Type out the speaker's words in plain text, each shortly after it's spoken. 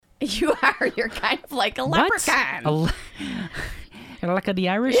You are. You're kind of like a leprechaun. Like the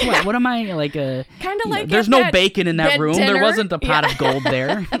Irish? What am I like? Kind of like. There's no bacon in that room. Dinner. There wasn't a pot of gold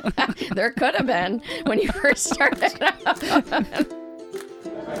there. There could have been when you first started.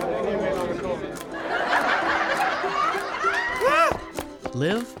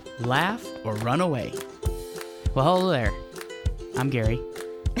 Live, laugh, or run away. Well, hello there. I'm Gary.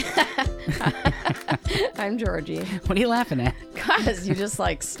 I'm Georgie. What are you laughing at? Because you just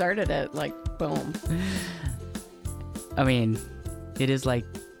like started it like boom. I mean, it is like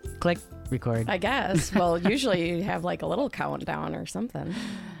click, record. I guess. Well, usually you have like a little countdown or something.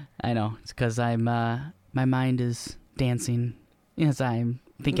 I know. It's because I'm my mind is dancing as I'm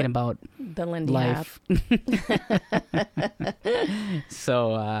thinking about the Lindy life.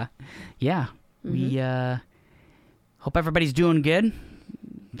 So, yeah, we hope everybody's doing good.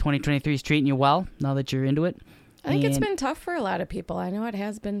 2023 is treating you well now that you're into it. I think it's been tough for a lot of people. I know it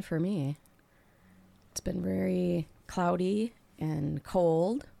has been for me. It's been very cloudy and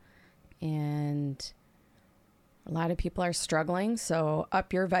cold, and a lot of people are struggling. So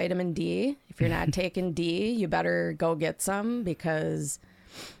up your vitamin D. If you're not taking D, you better go get some because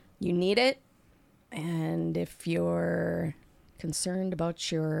you need it. And if you're concerned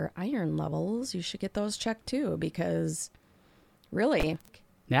about your iron levels, you should get those checked too, because really,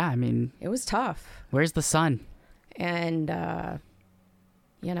 yeah, I mean, it was tough. Where's the sun? And,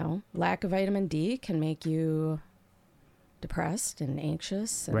 lack of vitamin D can make you depressed and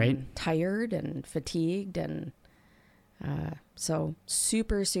anxious and tired and fatigued. And so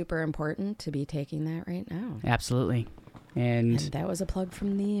super, super important to be taking that right now. Absolutely. And that was a plug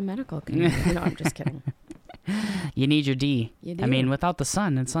from the medical community. No, I'm just kidding. You need your D. You do. I mean, without the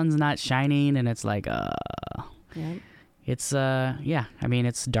sun's not shining, and it's like, Yeah. It's, I mean,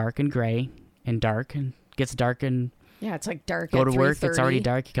 it's dark and gray and dark and gets dark and yeah, it's like dark go at to work, 3:30. it's already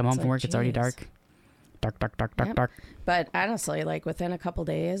dark. You come home It's from like, work, it's already geez. dark. Dark. Yep. But honestly, like within a couple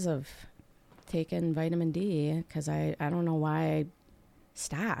days of taking vitamin D, because I don't know why I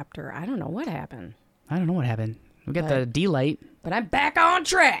stopped, or I don't know what happened. I don't know what happened. We got the D light. But I'm back on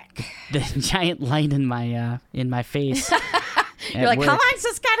track. The giant light in my face. You're like, how long's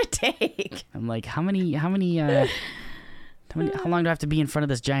this gotta take? I'm like, how long do I have to be in front of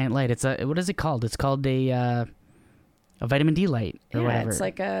this giant light? It's what is it called? It's called a vitamin D light or whatever. It's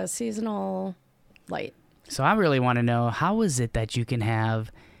like a seasonal light. So I really want to know, how is it that you can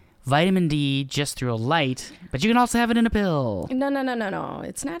have vitamin D just through a light, but you can also have it in a pill? No.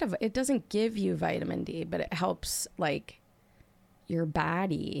 It's not it doesn't give you vitamin D, but it helps like your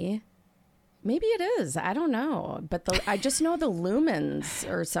body. Maybe it is. I don't know. But I just know the lumens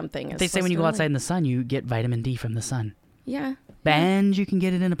or something. They say when you go outside in the sun, you get vitamin D from the sun. Yeah. And you can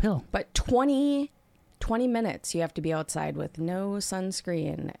get it in a pill. But 20 minutes you have to be outside with no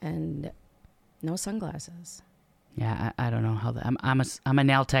sunscreen and no sunglasses. Yeah, I don't know how that. I'm a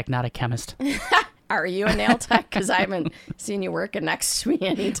nail tech, not a chemist. Are you a nail tech? Because I haven't seen you working next to me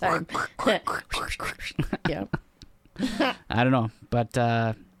anytime. Yeah. I don't know, but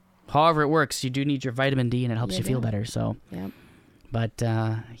however it works, you do need your vitamin D, and it helps you feel better. So, yeah. But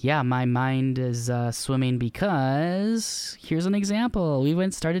yeah, my mind is swimming because here's an example.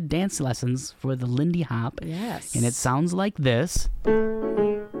 We started dance lessons for the Lindy Hop. Yes. And it sounds like this.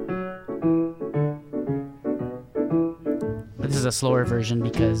 This is a slower version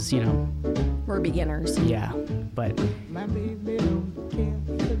because, we're beginners. Yeah, but you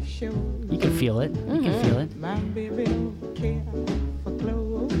can feel it. You can feel it.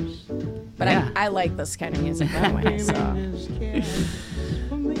 But yeah. I like this kind of music anyway,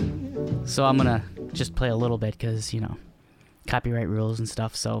 So I'm going to just play a little bit because, copyright rules and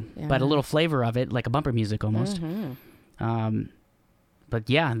stuff. So, yeah. But a little flavor of it, like a bumper music almost. Mm-hmm. But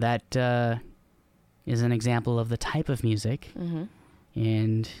yeah, that is an example of the type of music. Mm-hmm.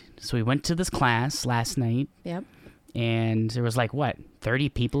 And so we went to this class last night. Yep. And there was 30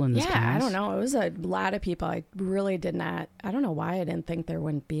 people in this class? Yeah, I don't know. It was a lot of people. I really did not. I don't know why I didn't think there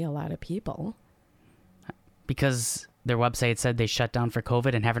wouldn't be a lot of people. Because their website said they shut down for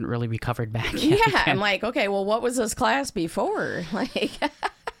COVID and haven't really recovered back yet. Yeah, I'm like, okay, well, what was this class before?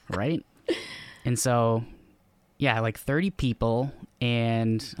 Right? And so, yeah, 30 people.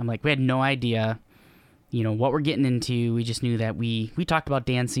 And I'm like, we had no idea, what we're getting into. We just knew that we talked about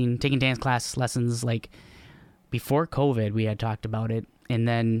dancing, taking dance class lessons, before COVID, we had talked about it. And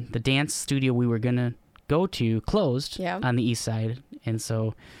then the dance studio we were going to go to closed on the east side. And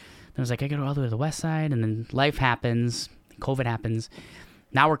so I was like, I got to go all the way to the west side. And then life happens. COVID happens.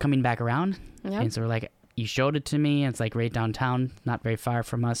 Now we're coming back around. Yep. And so we're like, you showed it to me. And it's right downtown, not very far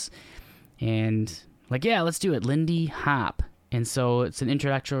from us. And yeah, let's do it. Lindy Hop. And so it's an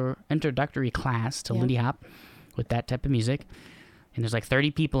introductory class to Yeah. Lindy Hop with that type of music. And there's like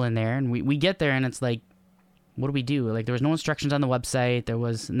 30 people in there. And we get there and it's like, what do we do? Like there was no instructions on the website. There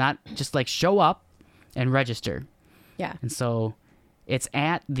was not just like show up and register. Yeah. And so it's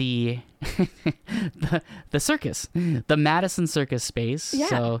at the the circus, the Madison Circus space. Yeah.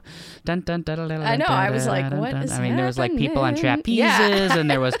 So, I know. I was like, what is I mean, there was like people on happening? trapezes, and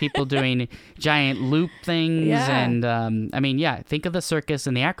there was people doing giant loop things, Yeah. and I mean, yeah. Think of the circus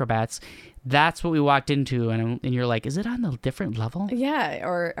and the acrobats. That's what we walked into, and you're like, is it on a different level? Yeah,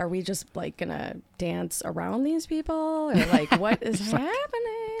 or are we just like gonna dance around these people, or like what is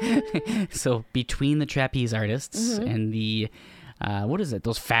happening? So between the trapeze artists Mm-hmm. and the what is it?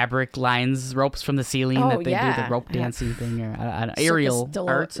 Those fabric lines, ropes from the ceiling Oh, that they do yeah. the rope Yeah. dancing thing, or aerial Circus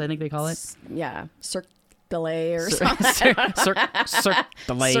arts, I think they call it. Yeah, Cirque Delay or Cirque something. Cirque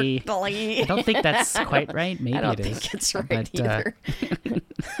Delay. Cirque Delay. I don't think that's quite right. Maybe I don't it is. think it's right But, either.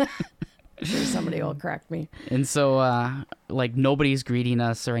 I'm sure somebody will correct me. And so, like, nobody's greeting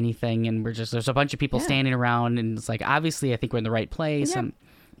us or anything, and there's a bunch of people Yeah. standing around, and it's like, obviously, I think we're in the right place. Yeah. And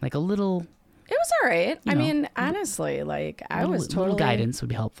like a little, It was all right. You I know, mean, honestly, like I was little totally guidance would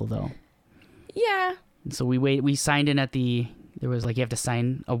be helpful, though. Yeah, And so we signed in at there was like, you have to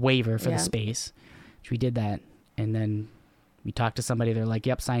sign a waiver for Yeah. the space, which we did that. And then we talked to somebody, they're like,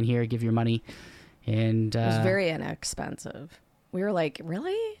 yep, sign here, give your money. And, it was very inexpensive. We were like,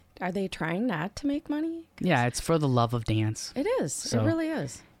 really? Are they trying not to make money? yeah, it's for the love of dance. It is. So- It really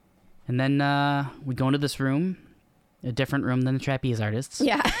is. And then, we go into this room, a different room than the trapeze artists.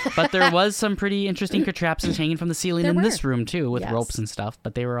 Yeah. But there was some pretty interesting contraptions hanging from the ceiling There in were. this room too, with Yes. ropes and stuff,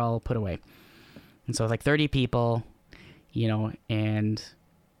 but they were all put away. And so like 30 people, and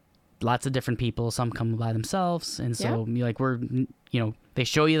lots of different people. Some come by themselves, and so they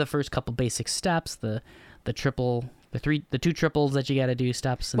show you the first couple basic steps, the two triples that you got to do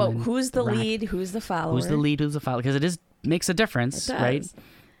steps. And Well, then who's the rock. lead? Who's the follower? Who's the lead? Who's the follower? Because it makes a difference, It does. right?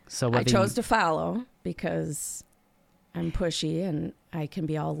 So I whether chose to follow because I'm pushy and I can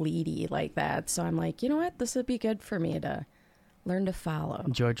be all leady like that. So I'm like, you know what? This would be good for me to learn to follow.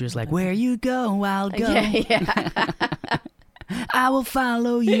 George was like, "Where you go, I'll go. Yeah. I will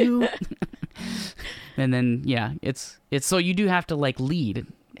follow you." And then it's so you do have to like lead.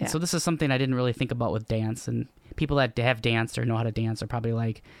 Yeah. So this is something I didn't really think about with dance, and people that have danced or know how to dance are probably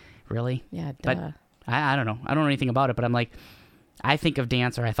like, really? Yeah, But duh. I don't know. I don't know anything about it, but I'm like, I think of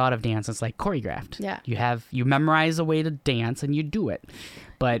dance, or I thought of dance, it's like choreographed. Yeah. You memorize a way to dance and you do it.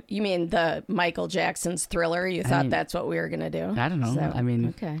 But You mean the Michael Jackson's Thriller? You thought mean, that's what we were going to do? I don't know. So, I mean,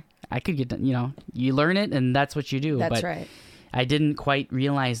 okay. I could get, you learn it and that's what you do. That's but right. I didn't quite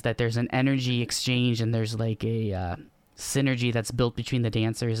realize that there's an energy exchange and there's like a synergy that's built between the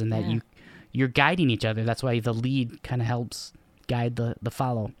dancers, and that Yeah. you're guiding each other. That's why the lead kind of helps guide the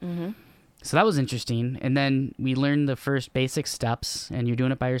follow. Mm-hmm. So that was interesting. And then we learned the first basic steps, and you're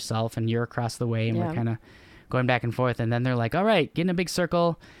doing it by yourself, and you're across the way, and Yeah. we're kind of going back and forth. And then they're like, all right, get in a big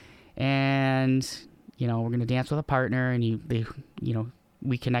circle, and we're going to dance with a partner. And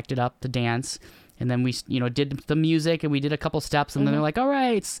we connected up to dance. And then we, did the music, and we did a couple steps, and then they're like, all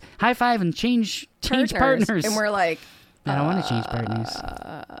right, high five and change partners. And we're like, I don't want to change partners.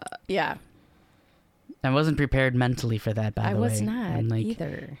 yeah, I wasn't prepared mentally for that, by I the way. was not And, like,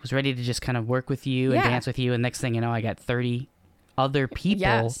 either. was ready to just kind of work with you and Yeah. dance with you. And next thing you know, I got 30 other people,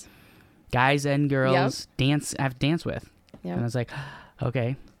 Yes. guys and girls, I've danced with. Yep. And I was like,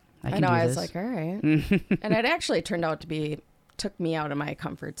 okay, I can know. do I this. was like, all right. And it actually turned out to took me out of my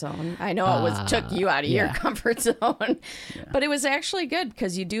comfort zone. I know it took you out of your yeah. comfort zone, but it was actually good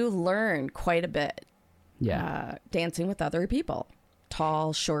because you do learn quite a bit. Dancing with other people,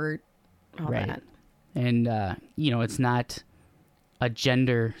 tall, short, all Right. that. And, it's not a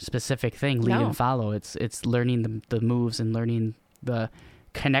gender specific thing, lead No. and follow. It's learning the moves and learning the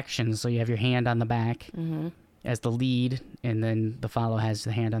connections. So you have your hand on the back as the lead, and then the follow has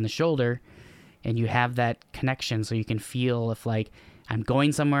the hand on the shoulder, and you have that connection so you can feel if like I'm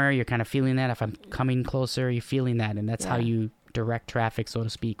going somewhere, you're kind of feeling that. If I'm coming closer, you're feeling that. And that's how Yeah. you direct traffic, so to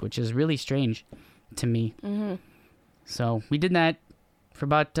speak, which is really strange to me. Mm-hmm. So we did that for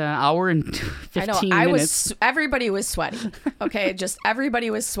about an hour and 15 I know. minutes. Everybody was sweaty. Okay, just everybody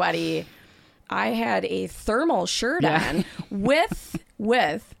was sweaty. I had a thermal shirt Yeah. on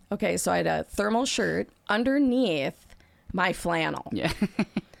with. Okay, so I had a thermal shirt underneath my flannel. Yeah.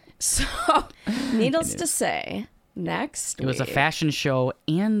 So, needless to say, next It was a week- fashion show,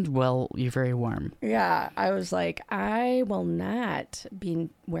 and you're very warm. Yeah, I was like, I will not be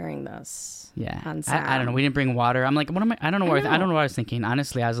wearing this. Yeah, On I don't know. sound. We didn't bring water. I'm like, what am I? I don't know. I don't know what I was thinking.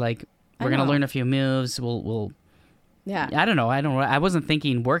 Honestly, I was like, I we're gonna know. learn a few moves. We'll Yeah. I don't know. I wasn't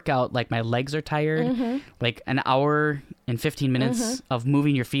thinking workout, like my legs are tired. Like an hour and 15 minutes of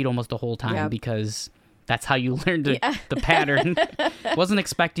moving your feet almost the whole time Yep. because that's how you learn the pattern. Wasn't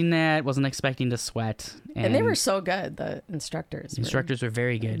expecting that. Wasn't expecting to sweat. And they were so good, the instructors. Instructors were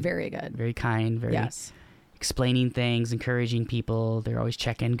very good. Very good. Very kind. Very Yes. explaining things, encouraging people. They're always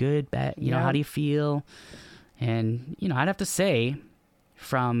checking good, bad. You know, how do you feel? And, you know, I'd have to say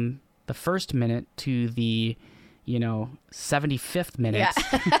from the first minute to the 75th minute,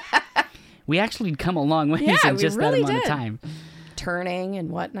 we actually come a long ways in just that amount of time. Turning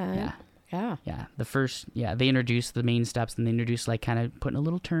and whatnot. Yeah. They introduced the main steps, and they introduced like kind of putting a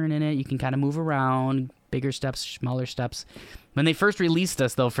little turn in it. You can kind of move around, bigger steps, smaller steps. When they first released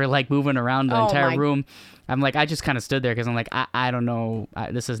us though for like moving around the entire room, I'm like, I just kind of stood there because I'm like, I don't know,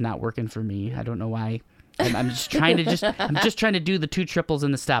 this is not working for me. I don't know why. I'm just trying to do the 2 triples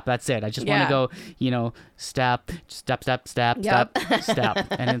in the step. That's it. I just want to go, step, step, step, step, Yep. step, step.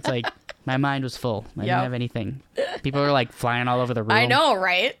 And it's like, my mind was full. I didn't have anything. People were like flying all over the room. I know,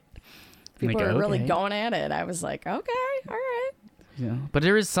 right? Like, People were really going at it. I was like, okay, all right. Yeah. But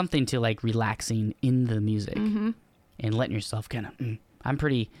there is something to like relaxing in the music and letting yourself kind of, I'm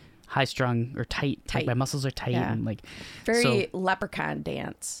pretty high strung or tight. Like my muscles are tight. Yeah. And like, Very leprechaun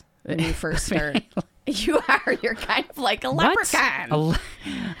dance when you first start. You're kind of like a leprechaun.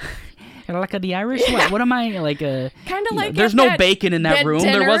 Like the Irish? What am I like? Kind of like there's no bacon in that room.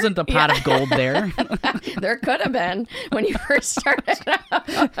 dinner. There wasn't a pot of gold there. There could have been when you first started.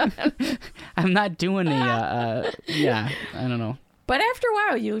 I'm not doing I don't know. But after a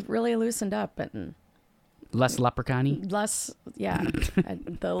while, you really loosened up and Less leprechaun-y? less. Yeah,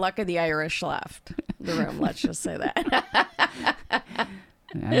 the luck of the Irish left the room. Let's just say that.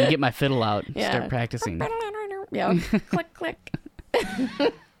 I'm gonna get my fiddle out and start practicing. Yeah, click, click.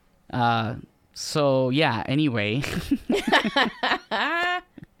 So yeah, anyway.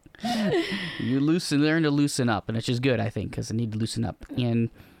 You learn to loosen up, and it's just good, I think, because I need to loosen up. And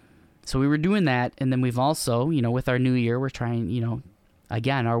so we were doing that, and then we've also, with our new year, we're trying,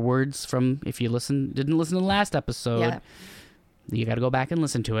 again, our words from, if you didn't listen to the last episode, you got to go back and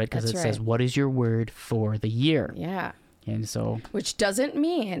listen to it, because it says, what is your word for the year? Yeah. And so. Which doesn't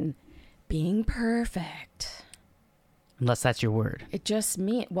mean being perfect. Unless that's your word. It just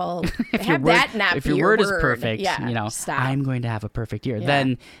means, well, if have that not if be your your word is perfect, stop. I'm going to have a perfect year.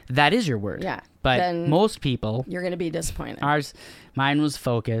 Then that is your word. Yeah. But then most people, you're going to be disappointed. Mine was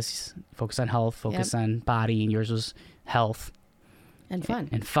focus on health, focus on body, and yours was health and fun.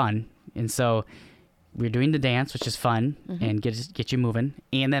 And fun. And so we're doing the dance, which is fun and get you moving.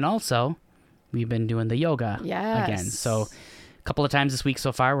 And then also we've been doing the yoga again. So a couple of times this week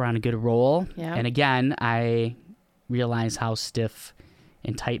so far, we're on a good roll. Yeah. And again, I realize how stiff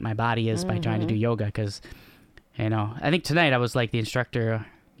and tight my body is by trying to do yoga, because I think tonight I was like the instructor,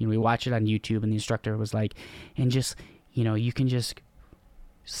 we watch it on YouTube, and the instructor was like, and just you can just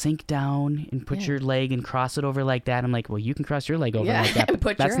sink down and put your leg and cross it over like that. I'm like, well, you can cross your leg over like that,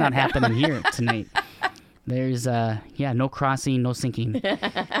 but that's not happening here tonight. There's no crossing, no sinking.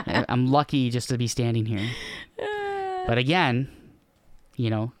 I'm lucky just to be standing here. But again,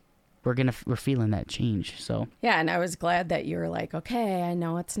 we're feeling that change. So yeah, and I was glad that you were like, okay, I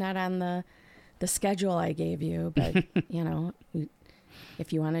know it's not on the schedule I gave you, but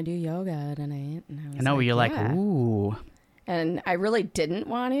if you want to do yoga tonight, and I was you're like, yeah. Ooh. And I really didn't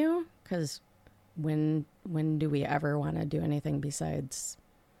want to, because when do we ever want to do anything besides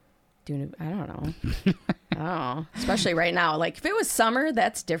doing? I don't know. Oh, especially right now. Like if it was summer,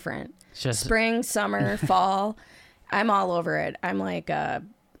 that's different. Just spring, summer, fall, I'm all over it. I'm like,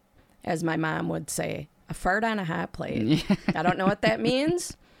 as my mom would say, a fart on a hot plate. I don't know what that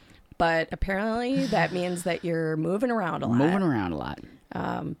means, but apparently that means that you're moving around a lot.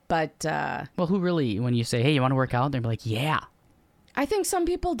 Well, who really, when you say, hey, you want to work out? They're like, yeah. I think some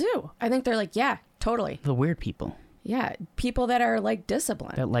people do. I think they're like, yeah, totally. The weird people. Yeah. People that are like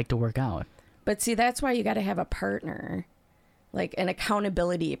disciplined. That like to work out. But see, that's why you got to have a partner, like an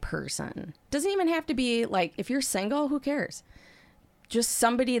accountability person. Doesn't even have to be like, if you're single, who cares? Just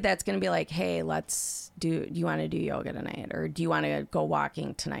somebody that's going to be like, hey, do you want to do yoga tonight? Or do you want to go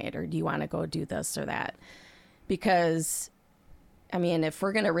walking tonight? Or do you want to go do this or that? Because, I mean, if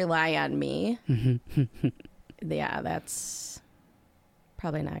we're going to rely on me, yeah, that's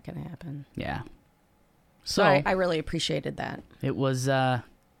probably not going to happen. Yeah. So I really appreciated that. It was, well,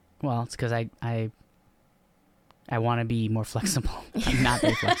 it's because I want to be more flexible. I'm not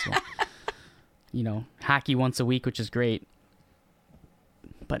very flexible. Hockey once a week, which is great,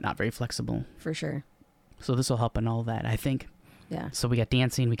 but not very flexible. For sure. So this will help in all that, I think. Yeah. So we got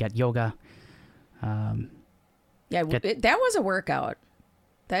dancing, we got yoga. Yeah, that was a workout.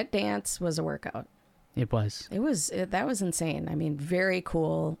 That dance was a workout. It was. That was insane. I mean, very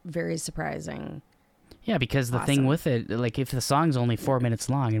cool, very surprising. Yeah, because the thing with it, like if the song's only 4 minutes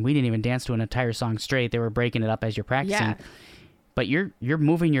long and we didn't even dance to an entire song straight, they were breaking it up as you're practicing. Yeah. But you're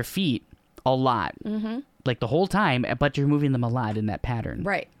moving your feet a lot, like the whole time, but you're moving them a lot in that pattern.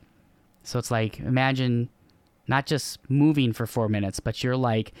 Right. So it's like, imagine not just moving for 4 minutes, but you're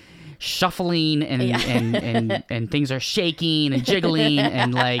like shuffling and things are shaking and jiggling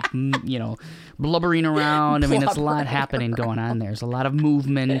and like, blubbering around. I mean, it's a lot happening going on there. There's a lot of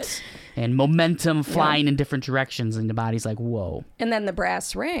movement and momentum flying in different directions, and the body's like, whoa. And then the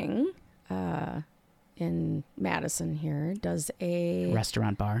Brass Ring in Madison here does a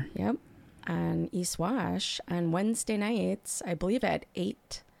restaurant bar. Yep. On East Wash on Wednesday nights, I believe at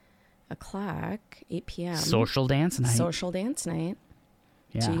 8 p.m. Social dance night. Social dance night.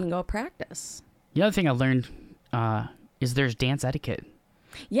 Yeah. So you can go practice. The other thing I learned is there's dance etiquette.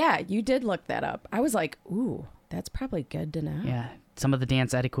 Yeah, you did look that up. I was like, ooh, that's probably good to know. Yeah. Some of the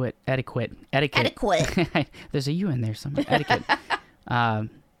dance etiquette. There's a U in there somewhere. Etiquette.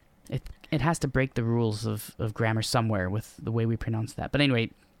 It has to break the rules of grammar somewhere with the way we pronounce that. But anyway,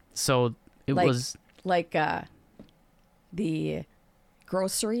 so it was like the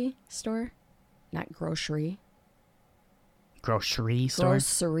grocery store, not grocery. Grocery store.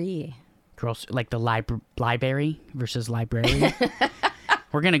 Grocery. Like the library versus library.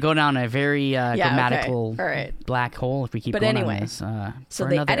 We're gonna go down a very grammatical black hole if we keep going on this for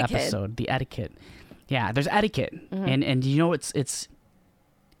another episode. The etiquette. Yeah, there's etiquette, and it's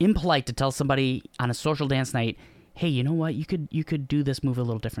impolite to tell somebody on a social dance night, hey, you know what? You could do this move a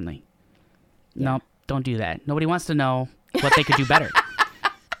little differently. Yeah. No, don't do that. Nobody wants to know what they could do better.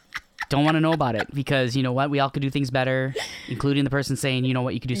 Don't want to know about it because you know what? We all could do things better, including the person saying, you know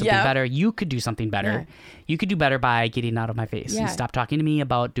what? You could do something better. You could do something better. Yeah. You could do better by getting out of my face and stop talking to me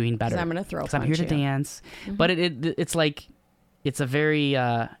about doing better. I'm going to throw. I'm here to dance. But it's like it's a very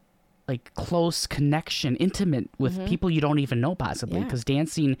like close connection, intimate with people you don't even know possibly because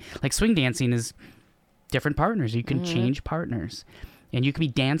dancing, like swing dancing, is different partners. You can change partners, and you can be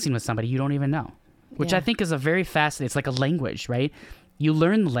dancing with somebody you don't even know, which I think is a very fascinating. It's like a language, right? You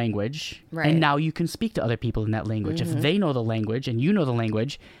learn the language, and now you can speak to other people in that language. If they know the language and you know the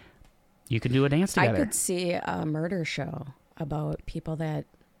language, you can do a dance together. I could see a murder show about people that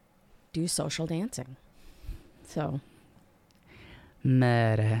do social dancing. So,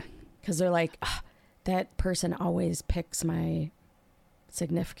 murder. Because they're like, that person always picks my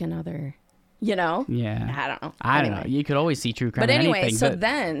significant other. You know? Yeah. I don't know. I don't know. You could always see true crime. But anyway, anything, so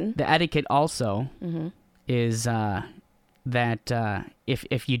then the etiquette also is that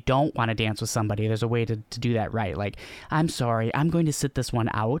if you don't want to dance with somebody, there's a way to do that right. Like, I'm sorry, I'm going to sit this one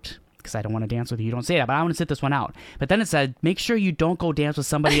out because I don't want to dance with you. You don't say that, but I want to sit this one out. But then it said, make sure you don't go dance with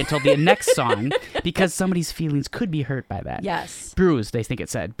somebody until the next song because somebody's feelings could be hurt by that. Yes. Bruised, they think it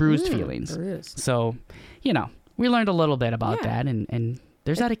said. Bruised feelings. Bruised. So, we learned a little bit about that, and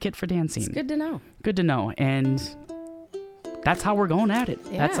there's etiquette for dancing. It's good to know. Good to know. And that's how we're going at it.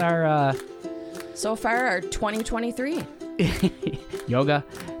 Yeah. That's our... so far, our 2023. Yoga,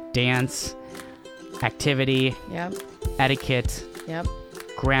 dance, activity, etiquette,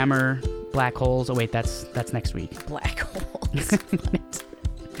 grammar, black holes. Oh wait, that's next week. Black holes.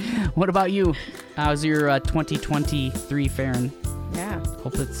 What about you? How's your 2023 faring? Yeah.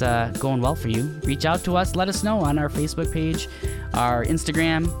 Hope it's going well for you. Reach out to us. Let us know on our Facebook page, our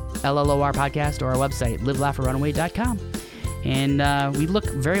Instagram, LLOR podcast, or our website, livelaughorrunaway.com. And we look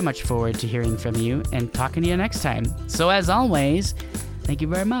very much forward to hearing from you and talking to you next time. So as always, thank you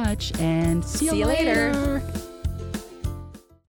very much, and see you later.